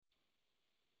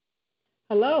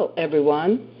Hello,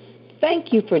 everyone.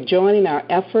 Thank you for joining our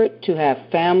effort to have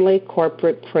family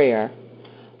corporate prayer.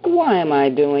 Why am I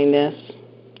doing this?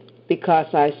 Because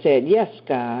I said, yes,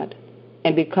 God,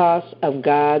 and because of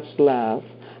God's love,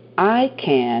 I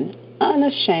can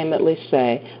unashamedly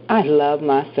say I love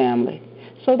my family.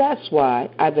 So that's why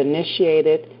I've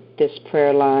initiated this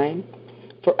prayer line,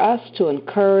 for us to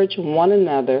encourage one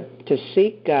another to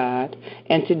seek God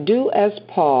and to do as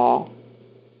Paul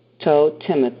told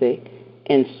Timothy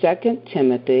in 2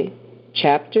 Timothy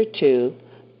chapter 2,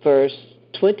 verse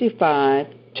 25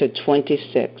 to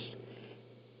 26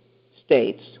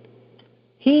 states,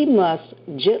 he must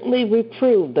gently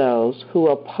reprove those who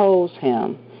oppose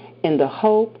him in the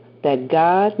hope that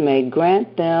God may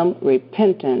grant them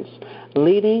repentance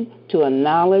leading to a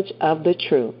knowledge of the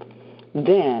truth.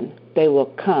 Then they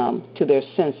will come to their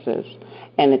senses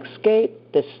and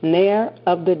escape the snare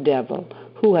of the devil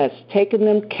who has taken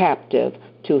them captive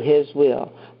to his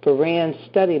will. Berean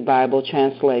Study Bible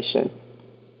Translation.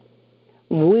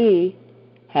 We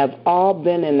have all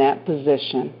been in that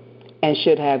position and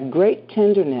should have great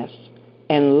tenderness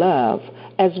and love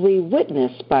as we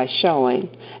witness by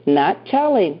showing, not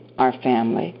telling our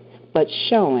family, but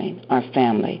showing our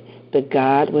family the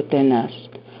God within us.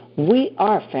 We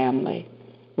are family,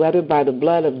 whether by the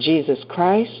blood of Jesus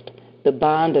Christ, the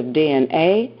bond of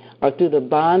DNA, or through the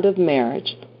bond of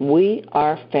marriage. We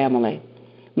are family.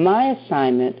 My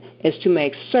assignment is to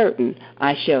make certain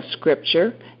I share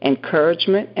scripture,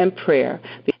 encouragement, and prayer.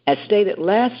 As stated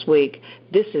last week,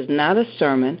 this is not a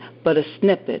sermon, but a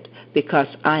snippet, because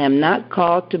I am not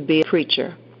called to be a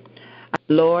preacher.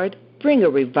 Lord, bring a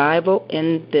revival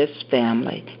in this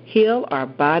family. Heal our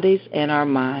bodies and our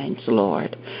minds,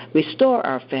 Lord. Restore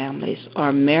our families,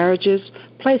 our marriages.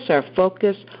 Place our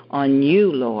focus on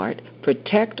you, Lord.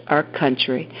 Protect our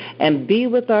country and be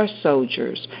with our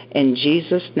soldiers. In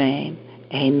Jesus' name,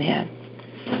 amen.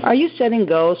 Are you setting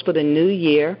goals for the new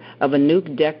year of a new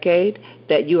decade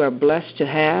that you are blessed to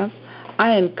have?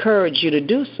 I encourage you to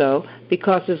do so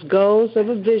because as goals of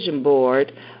a vision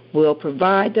board will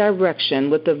provide direction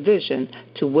with a vision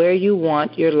to where you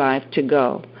want your life to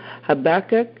go.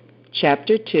 Habakkuk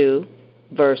chapter 2,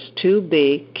 verse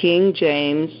 2b, King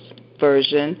James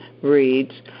Version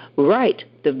reads, write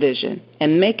the vision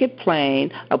and make it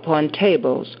plain upon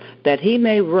tables, that he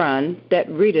may run that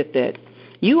readeth it.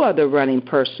 You are the running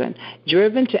person,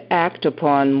 driven to act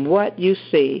upon what you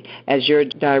see as your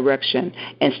direction,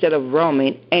 instead of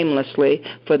roaming aimlessly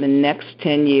for the next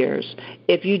 10 years.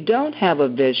 If you don't have a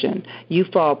vision, you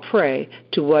fall prey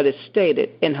to what is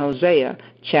stated in Hosea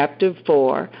chapter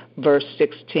 4, verse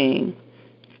 16.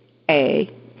 A,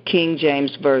 King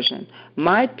James Version.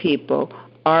 My people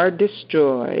are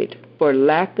destroyed for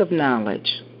lack of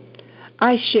knowledge.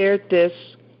 I shared this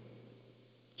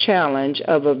challenge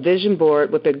of a vision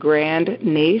board with a grand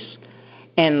niece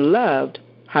and loved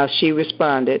how she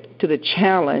responded to the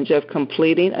challenge of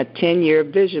completing a 10-year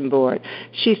vision board.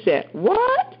 She said,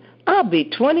 what? I'll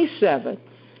be 27.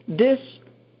 This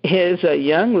is a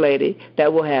young lady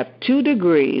that will have 2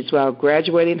 degrees while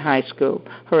graduating high school,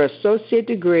 her associate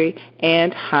degree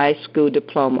and high school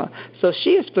diploma. So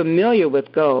she is familiar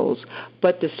with goals,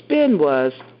 but the spin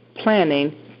was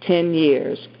planning 10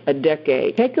 years, a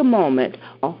decade. Take a moment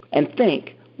and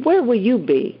think, where will you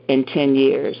be in 10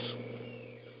 years?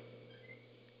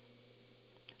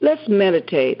 Let's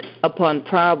meditate upon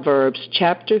Proverbs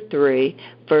chapter 3,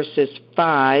 verses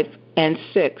 5 and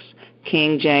 6,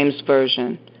 King James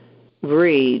Version.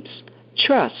 Reads,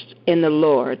 trust in the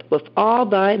Lord with all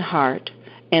thine heart,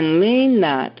 and lean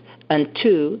not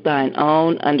unto thine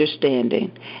own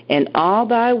understanding. In all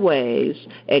thy ways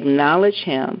acknowledge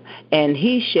him, and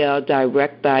he shall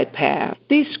direct thy path.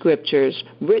 These scriptures,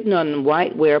 written on a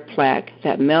whiteware plaque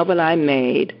that Melvin and I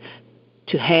made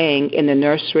to hang in the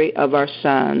nursery of our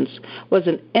sons, was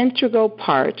an integral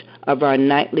part of our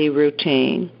nightly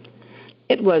routine.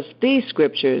 It was these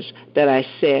scriptures that I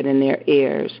said in their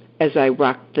ears as I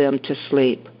rocked them to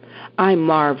sleep. I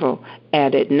marvel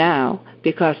at it now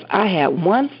because I had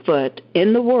 1 foot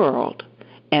in the world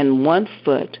and 1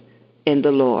 foot in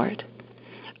the Lord.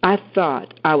 I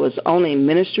thought I was only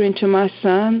ministering to my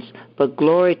sons, but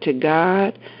glory to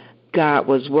God, God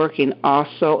was working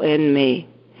also in me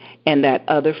and that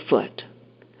other foot.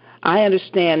 I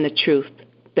understand the truth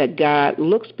that God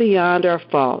looks beyond our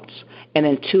faults and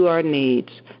into our needs.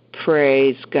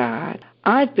 Praise God.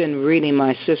 I've been reading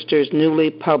my sister's newly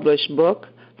published book,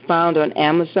 found on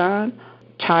Amazon,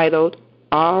 titled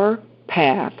Our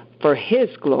Path for His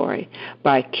Glory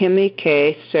by Kimmy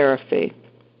K. Seraphy.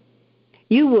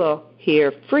 You will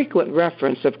hear frequent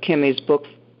reference of Kimmy's book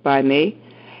by me,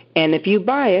 and if you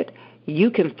buy it,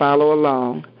 you can follow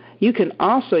along. You can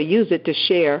also use it to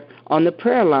share on the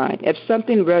prayer line if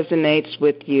something resonates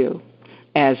with you,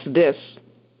 as this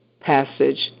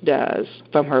passage does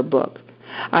from her book.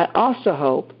 I also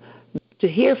hope to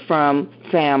hear from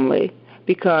family,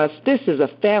 because this is a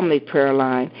family prayer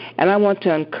line, and I want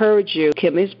to encourage you.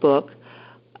 Kimmy's book,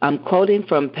 I'm quoting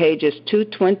from pages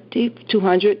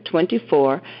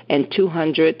 224 and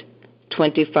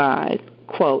 225.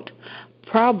 Quote,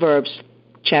 Proverbs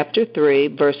chapter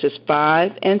 3, verses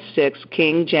 5 and 6,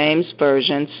 King James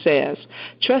Version says,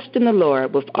 Trust in the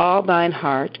Lord with all thine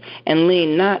heart, and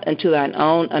lean not unto thine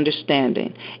own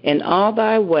understanding. In all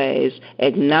thy ways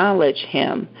acknowledge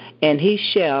him, and he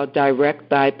shall direct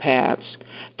thy paths.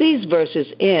 These verses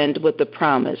end with the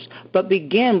promise, but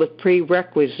begin with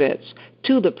prerequisites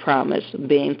to the promise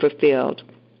being fulfilled.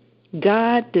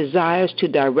 God desires to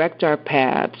direct our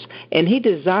paths, and he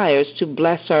desires to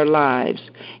bless our lives.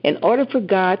 In order for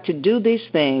God to do these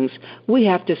things, we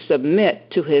have to submit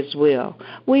to his will.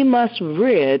 We must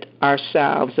rid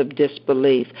ourselves of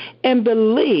disbelief and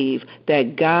believe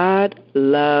that God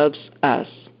loves us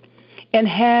and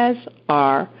has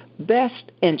our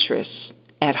best interests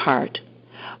at heart.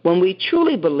 When we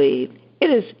truly believe, it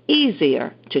is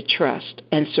easier to trust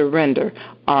and surrender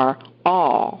our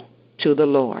all to the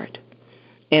Lord.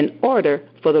 In order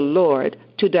for the Lord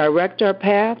to direct our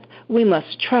path, we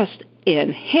must trust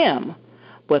in him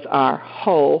with our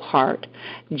whole heart.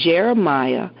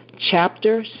 Jeremiah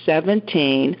chapter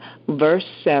 17, verse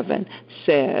 7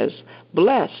 says,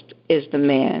 Blessed is the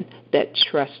man that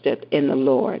trusteth in the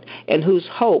Lord, and whose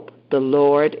hope the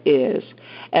Lord is.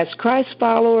 As Christ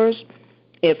followers,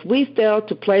 if we fail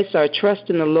to place our trust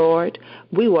in the Lord,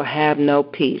 we will have no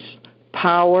peace,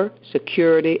 power,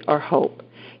 security, or hope.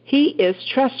 He is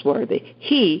trustworthy.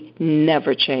 He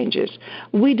never changes.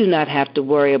 We do not have to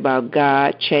worry about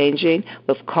God changing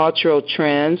with cultural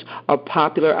trends or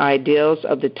popular ideals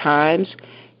of the times.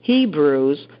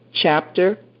 Hebrews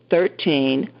chapter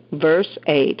 13, verse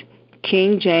 8,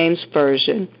 King James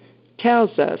Version,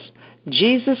 tells us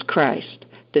Jesus Christ,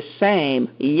 the same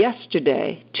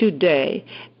yesterday, today,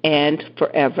 and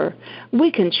forever.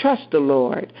 We can trust the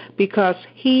Lord because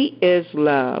he is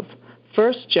love.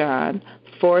 1 John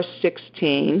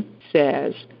 4:16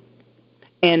 says,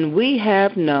 And we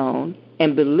have known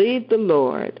and believed the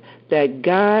Lord that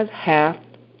God hath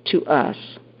to us.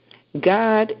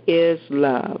 God is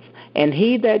love, and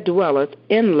he that dwelleth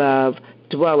in love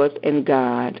dwelleth in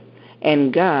God,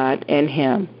 and God in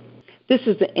him. This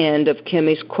is the end of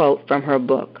Kimmy's quote from her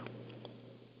book.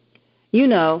 You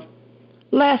know,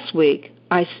 last week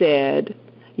I said,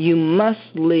 you must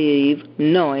leave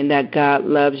knowing that God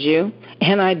loves you,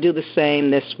 and I do the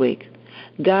same this week.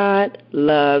 God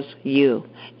loves you,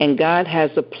 and God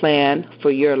has a plan for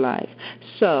your life.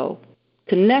 So,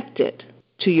 connect it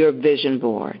to your vision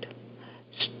board.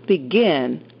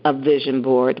 Begin a vision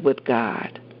board with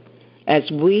God. As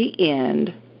we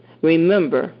end,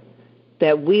 remember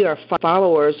that we are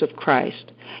followers of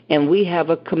Christ, and we have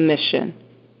a commission.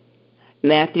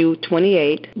 Matthew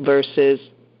 28, verses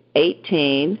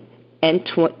 18 and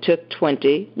to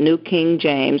 20, New King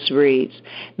James reads,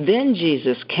 Then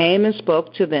Jesus came and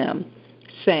spoke to them,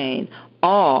 saying,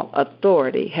 All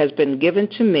authority has been given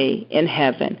to me in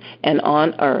heaven and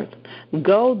on earth.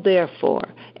 Go therefore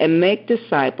and make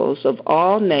disciples of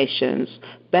all nations,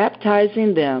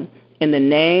 baptizing them in the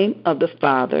name of the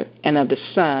Father and of the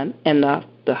Son and of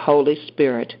the Holy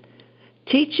Spirit,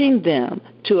 teaching them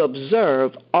to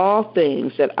observe all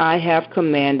things that I have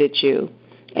commanded you.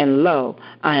 And lo,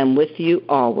 I am with you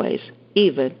always,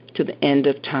 even to the end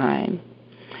of time.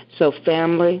 So,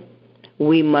 family,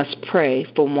 we must pray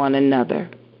for one another.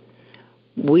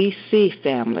 We see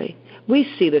family. We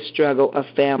see the struggle of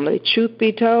family. Truth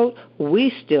be told,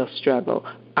 we still struggle.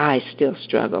 I still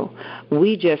struggle.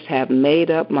 We just have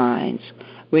made up minds.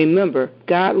 Remember,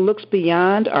 God looks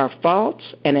beyond our faults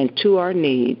and into our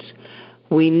needs.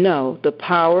 We know the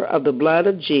power of the blood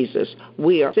of Jesus.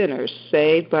 We are sinners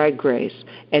saved by grace,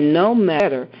 and no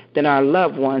matter than our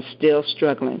loved ones still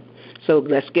struggling. So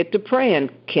let's get to praying,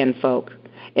 kinfolk.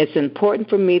 It's important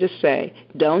for me to say,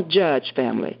 don't judge,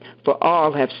 family, for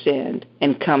all have sinned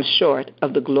and come short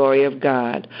of the glory of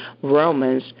God.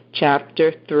 Romans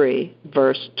chapter 3,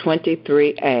 verse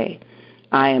 23a.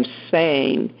 I am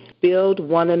saying, build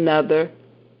one another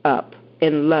up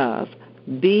in love.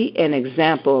 Be an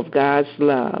example of God's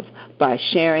love by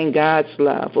sharing God's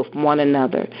love with one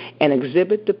another, and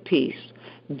exhibit the peace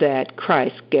that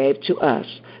Christ gave to us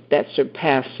that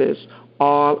surpasses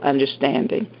all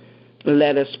understanding.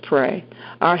 Let us pray.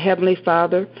 Our Heavenly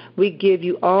Father, we give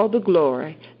you all the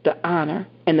glory, the honor,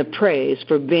 and the praise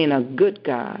for being a good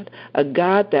God, a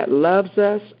God that loves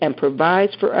us and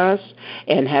provides for us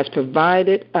and has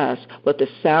provided us with the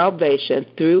salvation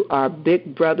through our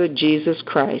big brother Jesus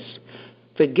Christ.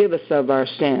 Forgive us of our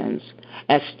sins.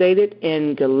 As stated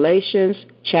in Galatians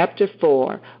chapter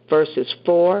 4, verses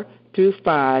 4 through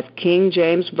 5, King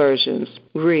James Version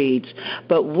reads,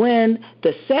 "But when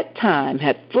the set time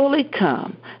had fully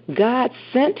come, God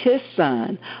sent his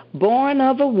Son, born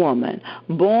of a woman,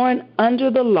 born under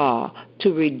the law,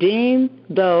 to redeem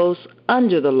those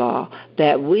under the law,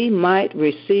 that we might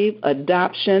receive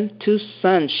adoption to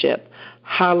sonship."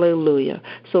 Hallelujah.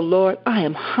 So, Lord, I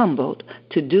am humbled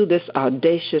to do this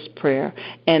audacious prayer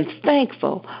and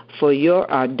thankful for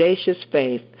your audacious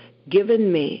faith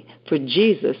given me, for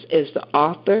Jesus is the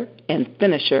author and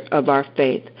finisher of our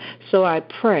faith. So I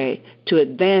pray to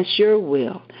advance your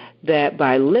will, that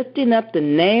by lifting up the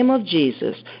name of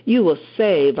Jesus, you will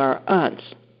save our aunts,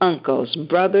 uncles,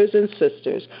 brothers and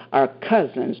sisters, our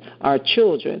cousins, our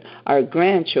children, our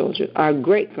grandchildren, our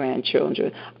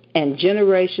great-grandchildren, and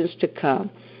generations to come.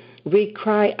 We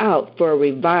cry out for a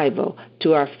revival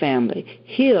to our family.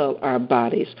 Heal our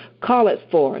bodies. Call it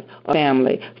forth,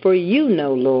 family, for you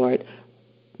know, Lord,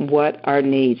 what our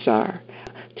needs are.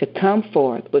 To come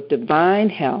forth with divine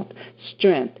health,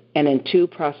 strength, and into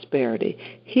prosperity.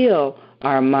 Heal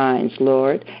our minds,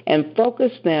 Lord, and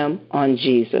focus them on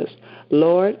Jesus.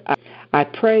 Lord, I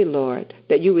pray, Lord,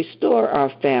 that you restore our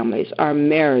families, our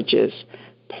marriages.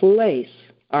 Place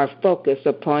our focus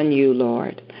upon you,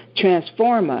 Lord.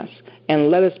 Transform us and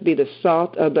let us be the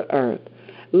salt of the earth.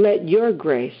 Let your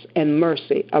grace and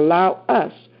mercy allow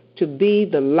us to be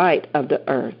the light of the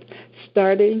earth,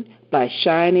 starting by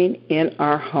shining in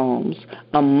our homes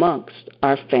amongst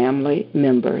our family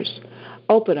members.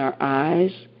 Open our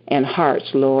eyes and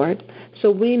hearts, Lord,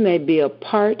 so we may be a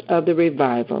part of the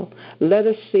revival. Let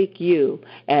us seek you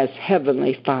as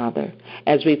Heavenly Father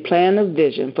as we plan a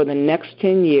vision for the next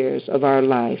 10 years of our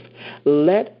life.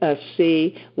 Let us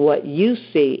see what you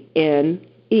see in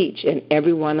each and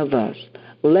every one of us.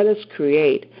 Let us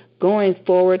create going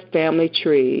forward family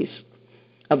trees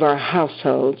of our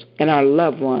households and our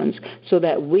loved ones, so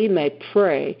that we may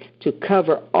pray to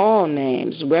cover all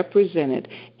names represented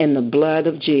in the blood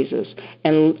of Jesus,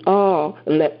 and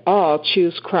let all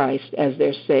choose Christ as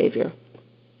their Savior.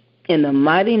 In the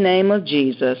mighty name of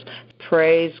Jesus,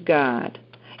 praise God.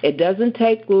 It doesn't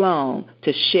take long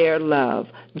to share love.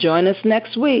 Join us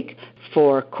next week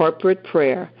for corporate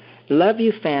prayer. Love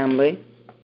you, family.